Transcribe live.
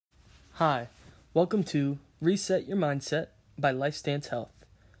Hi, welcome to Reset Your Mindset by LifeStance Health.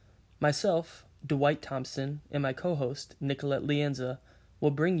 Myself, Dwight Thompson, and my co-host, Nicolette Lienza,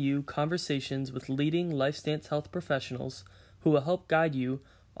 will bring you conversations with leading LifeStance Health professionals who will help guide you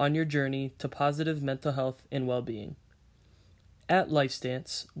on your journey to positive mental health and well-being. At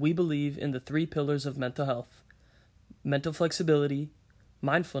LifeStance, we believe in the 3 pillars of mental health: mental flexibility,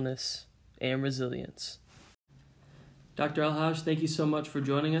 mindfulness, and resilience. Dr. Alhaj, thank you so much for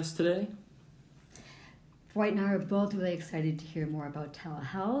joining us today. Dwight and I are both really excited to hear more about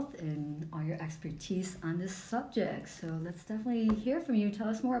telehealth and all your expertise on this subject. So let's definitely hear from you. Tell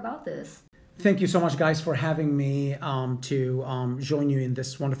us more about this. Thank you so much, guys, for having me to join you in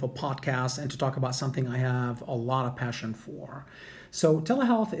this wonderful podcast and to talk about something I have a lot of passion for. So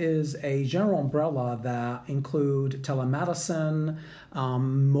telehealth is a general umbrella that include telemedicine,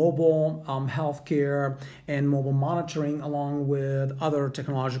 mobile healthcare, and mobile monitoring, along with other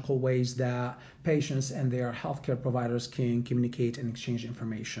technological ways that patients and their healthcare providers can communicate and exchange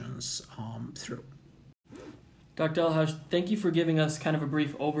information through. Dr. Alhaj, thank you for giving us kind of a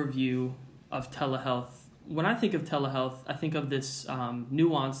brief overview of telehealth. When I think of telehealth, I think of this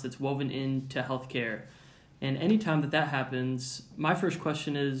nuance that's woven into healthcare. And anytime that happens, my first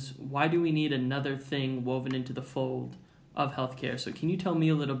question is, why do we need another thing woven into the fold of healthcare? So can you tell me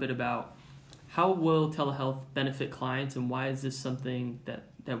a little bit about how will telehealth benefit clients, and why is this something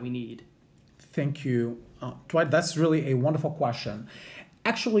that we need? Thank you, Dwight. That's really a wonderful question.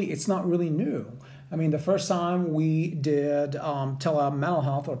 Actually, it's not really new. I mean, the first time we did telemental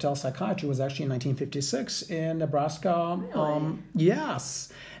health or telepsychiatry was actually in 1956 in Nebraska. Really?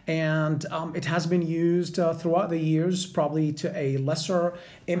 Yes. And it has been used throughout the years, probably to a lesser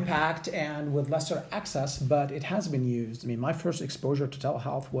impact and with lesser access, but it has been used. I mean, my first exposure to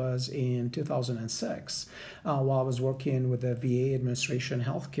telehealth was in 2006 while I was working with the VA administration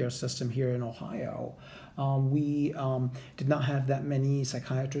healthcare system here in Ohio. We did not have that many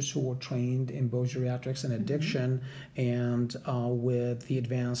psychiatrists who were trained in both geriatrics and addiction. And with the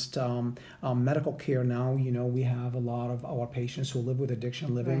advanced medical care now, we have a lot of our patients who live with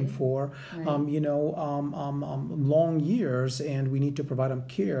addiction living for, long years, and we need to provide them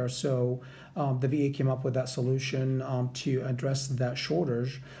care. So the VA came up with that solution to address that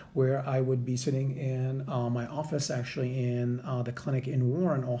shortage, where I would be sitting in my office, actually in the clinic in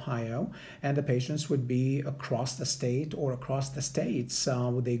Warren, Ohio, and the patients would be across the state or across the states.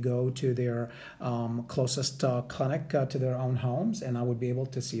 They go to their closest clinic to their own homes, and I would be able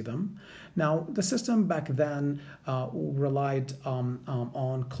to see them. Now, the system back then relied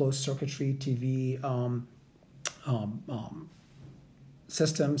on closed circuitry TV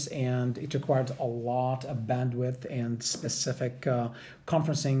systems, and it required a lot of bandwidth and specific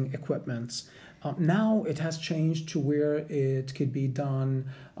conferencing equipments. Now it has changed to where it could be done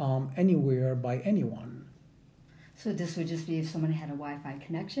anywhere by anyone. So this would just be if someone had a Wi-Fi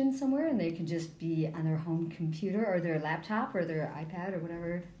connection somewhere and they could just be on their home computer or their laptop or their iPad or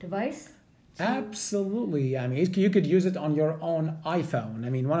whatever device? Absolutely. I mean, you could use it on your own iPhone. I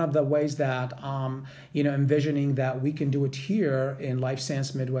mean, one of the ways that, envisioning that we can do it here in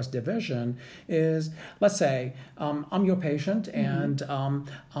LifeStance Midwest Division is, let's say, I'm your patient and I'm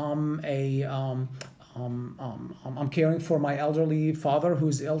caring for my elderly father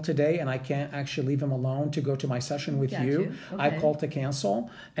who's ill today, and I can't actually leave him alone to go to my session with you. Okay. I call to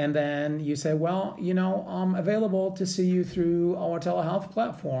cancel, and then you say, well, I'm available to see you through our telehealth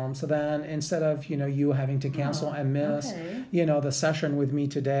platform. So then instead of, you having to cancel and miss, the session with me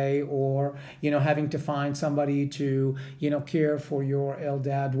today, or, having to find somebody to, care for your ill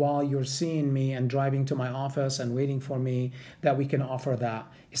dad while you're seeing me and driving to my office and waiting for me, that we can offer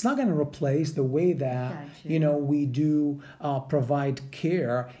that. It's not going to replace the way that, we do provide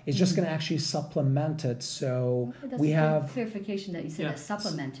care. It's just going to actually supplement it. So that's we have clarification that you said it's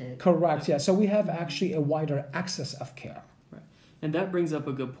supplemented. Correct. Yeah. So we have actually a wider access of care. Right. And that brings up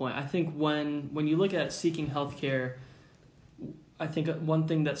a good point. I think when you look at seeking healthcare, I think one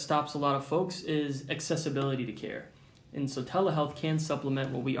thing that stops a lot of folks is accessibility to care. And so telehealth can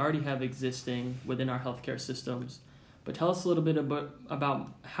supplement what we already have existing within our healthcare systems. But tell us a little bit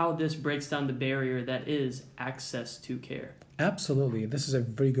about how this breaks down the barrier that is access to care. Absolutely. This is a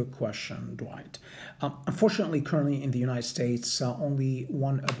very good question, Dwight. Unfortunately, currently in the United States, only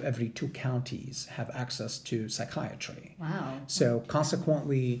 1 of every 2 counties have access to psychiatry. Wow. So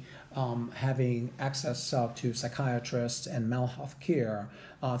consequently, having access to psychiatrists and mental health care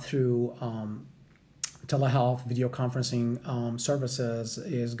through telehealth, video conferencing services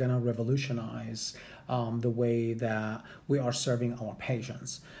is going to revolutionize the way that we are serving our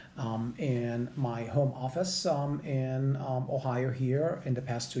patients. In my home office in Ohio here, in the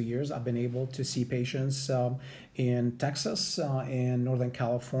past 2 years, I've been able to see patients in Texas, in Northern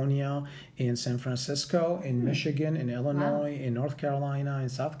California, in San Francisco, in Michigan, in Illinois, in North Carolina, in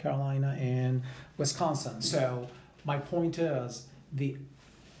South Carolina, and Wisconsin. So my point is the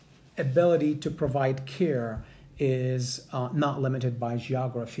ability to provide care is not limited by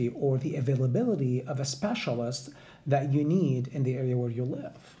geography or the availability of a specialist that you need in the area where you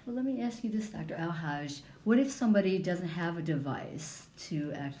live. Well, let me ask you this, Dr. Alhaj. What if somebody doesn't have a device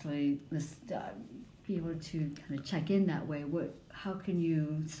to actually be able to kind of check in that way? How can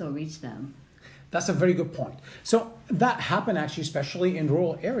you still reach them? That's a very good point. So that happened actually, especially in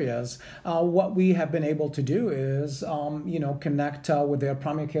rural areas. What we have been able to do is, connect with their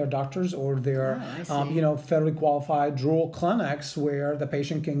primary care doctors or their, federally qualified rural clinics where the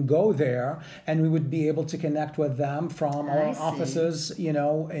patient can go there, and we would be able to connect with them from our offices,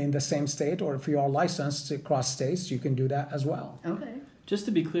 in the same state, or if you are licensed across states, you can do that as well. Okay. Just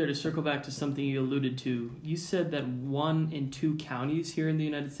to be clear, to circle back to something you alluded to, you said that 1 in 2 counties here in the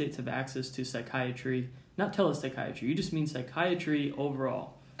United States have access to psychiatry, not telepsychiatry. You just mean psychiatry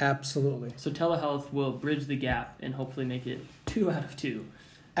overall. Absolutely. So telehealth will bridge the gap and hopefully make it 2 out of 2.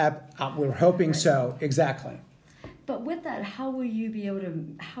 We're hoping so, exactly. But with that, how will you be able to?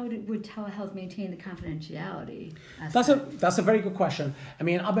 Would telehealth maintain the confidentiality? That's a very good question. I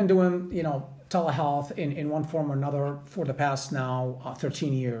mean, I've been doing telehealth in one form or another for the past now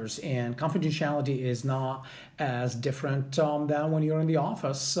 13 years, and confidentiality is not as different than when you're in the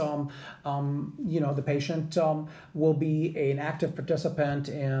office. The patient will be an active participant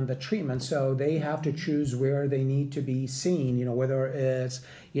in the treatment, so they have to choose where they need to be seen. Whether it's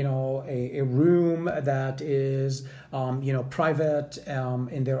a room that is private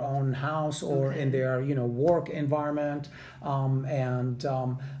in their own house or in their work environment, and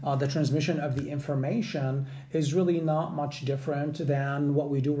the transmission of the information is really not much different than what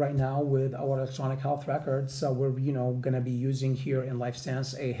we do right now with our electronic health records. So we're going to be using here in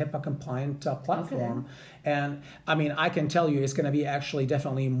LifeStance a HIPAA compliant platform. Okay. And I mean, I can tell you it's going to be actually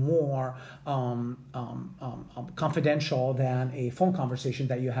definitely more confidential than a phone conversation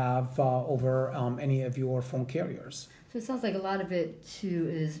that you have over any of your phone carriers. So it sounds like a lot of it too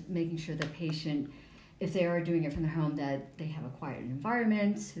is making sure the patient, if they are doing it from their home, that they have a quiet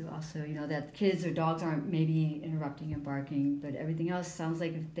environment, to also, that kids or dogs aren't maybe interrupting and barking, but everything else sounds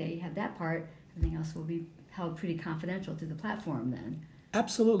like if they have that part, everything else will be held pretty confidential through the platform then.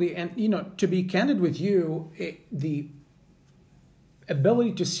 Absolutely. And, to be candid with you, the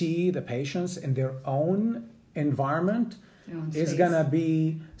ability to see the patients in their own environment is going to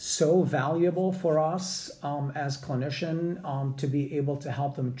be so valuable for us as clinician to be able to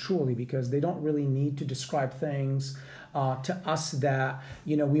help them truly, because they don't really need to describe things to us that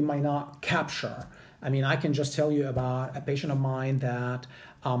we might not capture. I mean, I can just tell you about a patient of mine that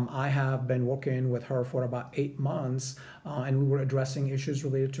I have been working with her for about 8 months, and we were addressing issues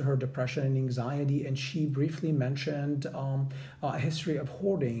related to her depression and anxiety, and she briefly mentioned a history of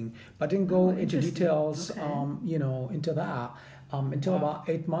hoarding, but didn't go into details, into that. Until about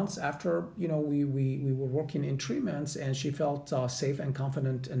 8 months after, we were working in treatments, and she felt safe and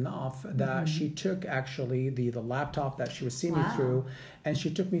confident enough that she took actually the laptop that she was seeing me through, and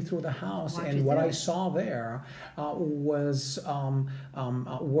she took me through the house. And what I saw there was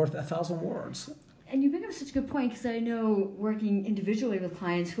worth 1,000 words. And you bring up such a good point, because I know working individually with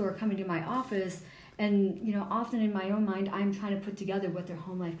clients who are coming to my office, and often in my own mind, I'm trying to put together what their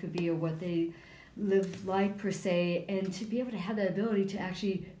home life could be or what they live like per se, and to be able to have that ability to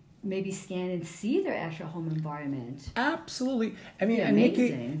actually maybe scan and see their actual home environment. Absolutely. I mean, and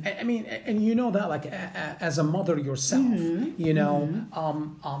amazing. Nikki, and that, like, as a mother yourself,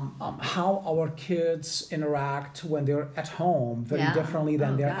 how our kids interact when they're at home very differently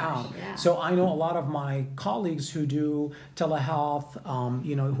than they're out. Yeah. So I know a lot of my colleagues who do telehealth,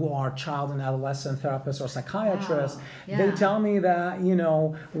 who are child and adolescent therapists or psychiatrists. Wow. Yeah. They tell me that,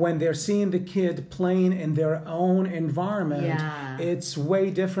 when they're seeing the kid playing in their own environment, it's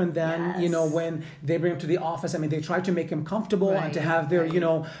way different than, when they bring him to the office. I mean, they try to make him comfortable and to have their,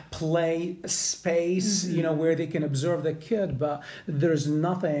 play space, where they can observe the kid. But there's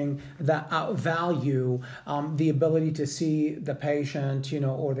nothing that outvalue the ability to see the patient,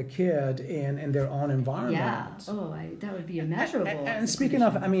 or the kid in their own environment. Yeah. Oh, that would be immeasurable. And speaking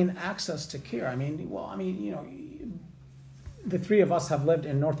of, access to care, the three of us have lived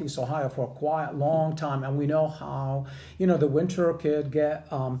in Northeast Ohio for a quite long time, and we know how, the winter could get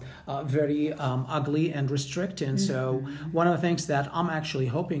very ugly and restricting. So one of the things that I'm actually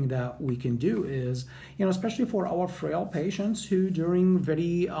hoping that we can do is, especially for our frail patients who during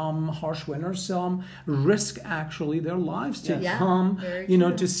very harsh winters risk actually their lives to come,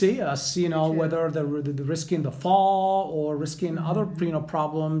 to see us, whether they're risking the fall or risking other,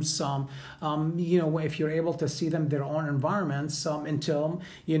 problems, if you're able to see them their own environments until,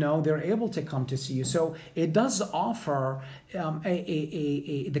 they're able to come to see you. So it does offer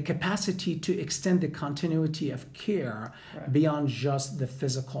the capacity to extend the continuity of care beyond just the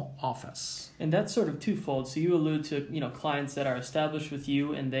physical office. And that's sort of twofold. So you allude to, clients that are established with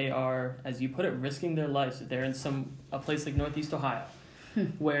you and they are, as you put it, risking their lives. They're in a place like Northeast Ohio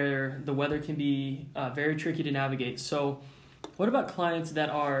where the weather can be very tricky to navigate. So what about clients that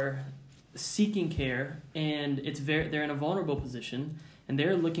are seeking care and they're in a vulnerable position and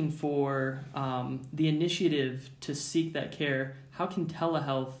they're looking for the initiative to seek that care? How can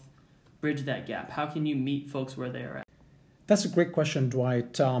telehealth bridge that gap? How can you meet folks where they are at? That's a great question,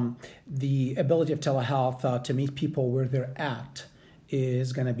 Dwight. The ability of telehealth to meet people where they're at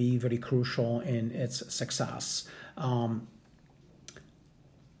is going to be very crucial in its success.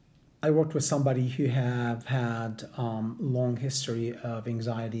 I worked with somebody who have had long history of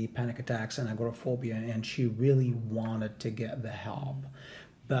anxiety, panic attacks, and agoraphobia, and she really wanted to get the help.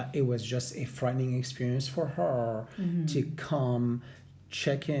 But it was just a frightening experience for her to come,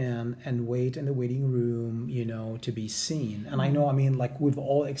 check in, and wait in the waiting room, to be seen. And I know, we've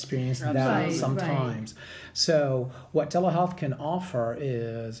all experienced that sometimes. Right. So what telehealth can offer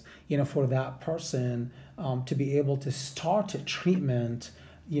is, for that person to be able to start treatment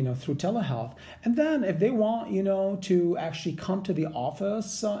through telehealth. And then if they want, to actually come to the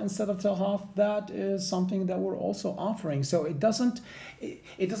office instead of telehealth, that is something that we're also offering. So it doesn't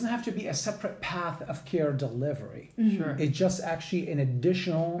have to be a separate path of care delivery. Sure. It's just actually an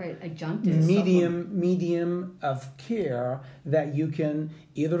additional medium of care that you can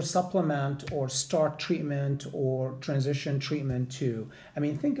either supplement or start treatment or transition treatment to.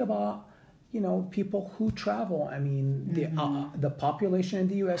 Think about people who travel. The population in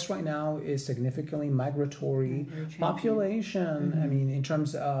the U.S. right now is significantly migratory population. In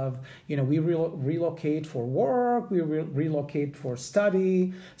terms of, we relocate for work, we relocate for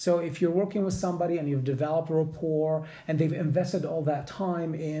study. So if you're working with somebody and you've developed rapport and they've invested all that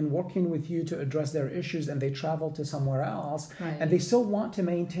time in working with you to address their issues and they travel to somewhere else and they still want to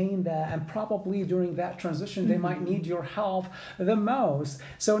maintain that, and probably during that transition they might need your help the most.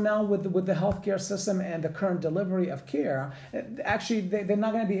 So now with the healthcare system and the current delivery of care, actually they're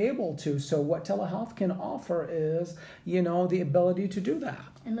not going to be able to. So what telehealth can offer is, the ability to do that.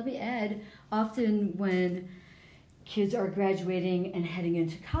 And let me add, often when kids are graduating and heading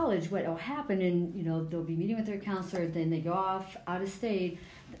into college, what will happen, and they'll be meeting with their counselor, then they go off out of state.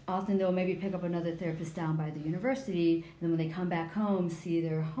 Often they'll maybe pick up another therapist down by the university, and then when they come back home, see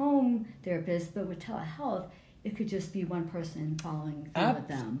their home therapist. But with telehealth, it could just be one person following through with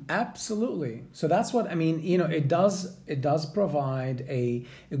them. Absolutely. So that's what it does provide a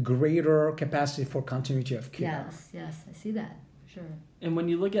greater capacity for continuity of care. Yes, I see that. Sure. And when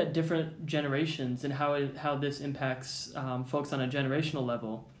you look at different generations and how this impacts folks on a generational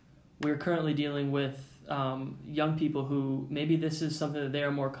level, we're currently dealing with young people who maybe this is something that they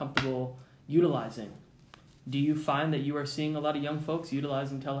are more comfortable utilizing. Do you find that you are seeing a lot of young folks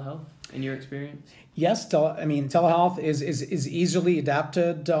utilizing telehealth in your experience? Yes, telehealth is easily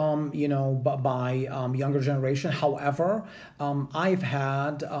adapted, by younger generation. However, I've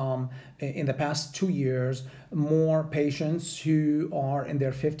had in the past 2 years more patients who are in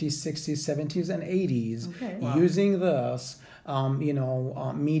their 50s, 60s, 70s, and 80s using this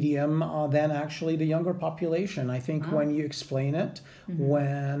medium than actually the younger population. I think when you explain it,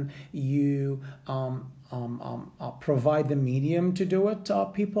 when you provide the medium to do it,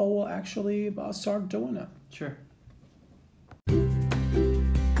 people will actually start doing it. Sure.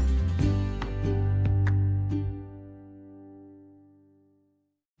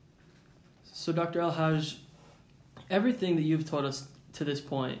 So Dr. El-Haj, everything that you've told us to this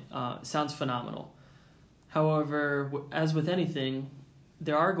point sounds phenomenal. However, as with anything,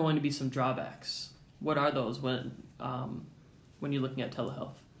 there are going to be some drawbacks. What are those when you're looking at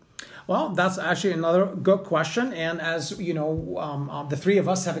telehealth? Well, that's actually another good question. And as you know, the three of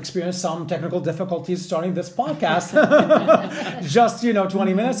us have experienced some technical difficulties starting this podcast just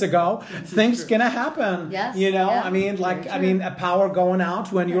 20 minutes ago. Things gonna happen. Yes. I mean, a power going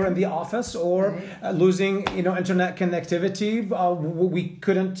out when you're in the office, or losing internet connectivity. We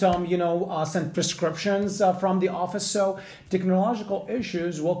couldn't send prescriptions from the office. So technological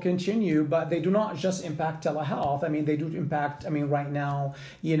issues will continue, but they do not just impact telehealth. I mean, they do impact. I mean, right now,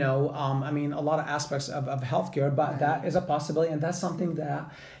 a lot of aspects of healthcare, but that is a possibility, and that's something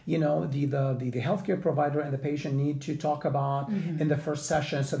that the healthcare provider and the patient need to talk about in the first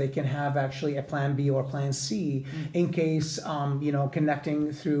session, so they can have actually a plan B or plan C in case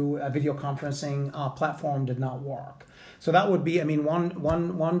connecting through a video conferencing platform did not work. So that would be,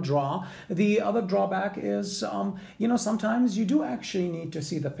 one draw. The other drawback is, sometimes you do actually need to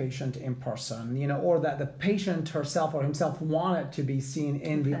see the patient in person, or that the patient herself or himself wanted to be seen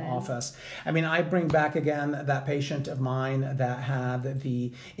in the office. I bring back again that patient of mine that had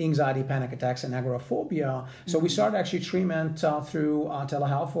the anxiety, panic attacks, and agoraphobia. So we started actually treatment through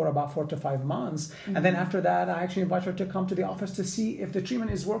telehealth for about 4 to 5 months. And then after that, I actually invited her to come to the office to see if the treatment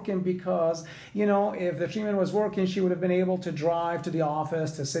is working, because, if the treatment was working, she would have been able to drive to the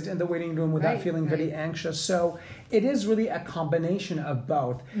office, to sit in the waiting room without feeling very anxious. So it is really a combination of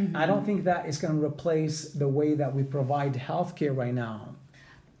both. I don't think that is going to replace the way that we provide healthcare right now.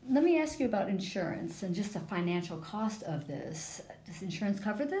 Let me ask you about insurance and just the financial cost of this. Does insurance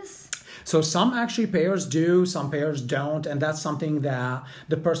cover this? So some actually payers do, some payers don't, and that's something that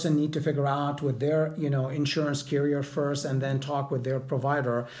the person need to figure out with their insurance carrier first, and then talk with their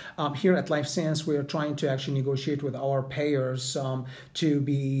provider. Here at LifeStance, we are trying to actually negotiate with our payers to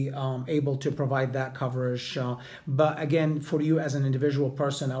be able to provide that coverage. But again, for you as an individual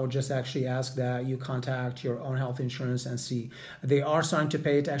person, I would just actually ask that you contact your own health insurance and see. They are starting to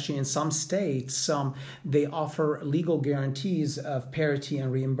pay it. Actually, in some states, they offer legal guarantees of parity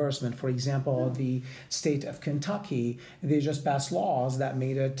and reimbursement. For example, the state of Kentucky, they just passed laws that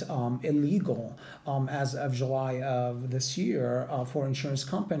made it illegal as of July of this year for insurance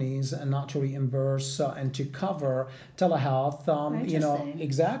companies and not to reimburse and to cover telehealth.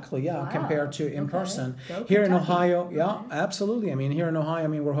 Exactly, yeah, wow. Compared to in person. Here in Ohio, absolutely. Here in Ohio,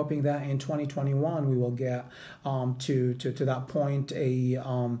 we're hoping that in 2021 we will get to that point. A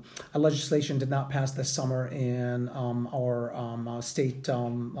legislation did not pass this summer in our state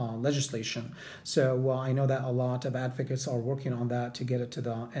legislation. So I know that a lot of advocates are working on that to get it to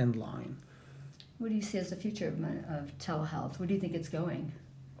the end line. What do you see as the future of telehealth? Where do you think it's going?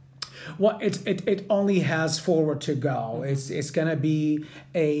 Well, it only has forward to go. It's going to be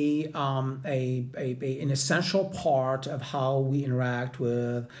an essential part of how we interact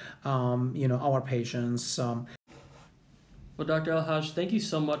with our patients. Well, Dr. El-Haj, thank you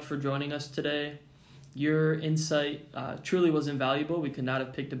so much for joining us today. Your insight truly was invaluable. We could not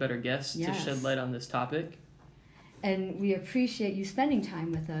have picked a better guest to shed light on this topic. And we appreciate you spending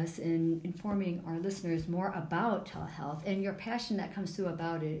time with us and informing our listeners more about telehealth. And your passion that comes through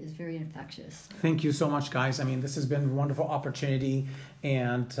about it is very infectious. Thank you so much, guys. This has been a wonderful opportunity.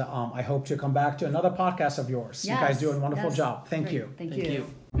 And I hope to come back to another podcast of yours. Yes, you guys do a wonderful job. Thank you. Thank you.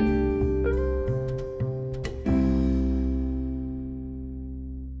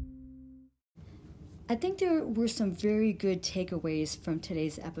 I think there were some very good takeaways from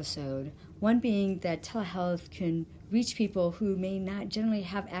today's episode. One being that telehealth can reach people who may not generally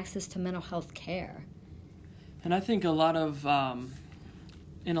have access to mental health care. And I think in a lot of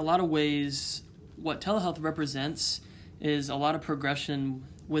ways, what telehealth represents is a lot of progression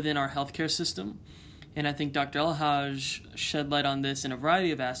within our healthcare system. And I think Dr. El-Haj shed light on this in a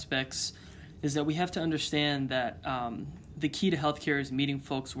variety of aspects, is that we have to understand that the key to healthcare is meeting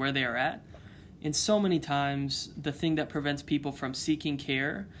folks where they are at. And so many times, the thing that prevents people from seeking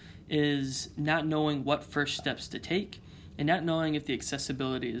care is not knowing what first steps to take and not knowing if the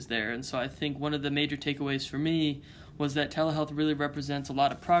accessibility is there. And so I think one of the major takeaways for me was that telehealth really represents a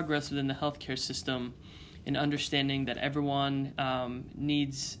lot of progress within the healthcare system in understanding that everyone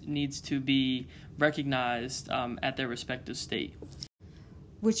needs to be recognized at their respective state.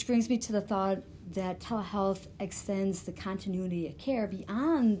 Which brings me to the thought that telehealth extends the continuity of care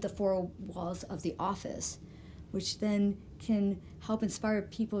beyond the four walls of the office, which then can help inspire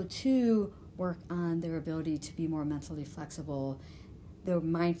people to work on their ability to be more mentally flexible, their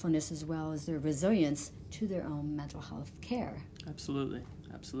mindfulness as well as their resilience to their own mental health care. Absolutely.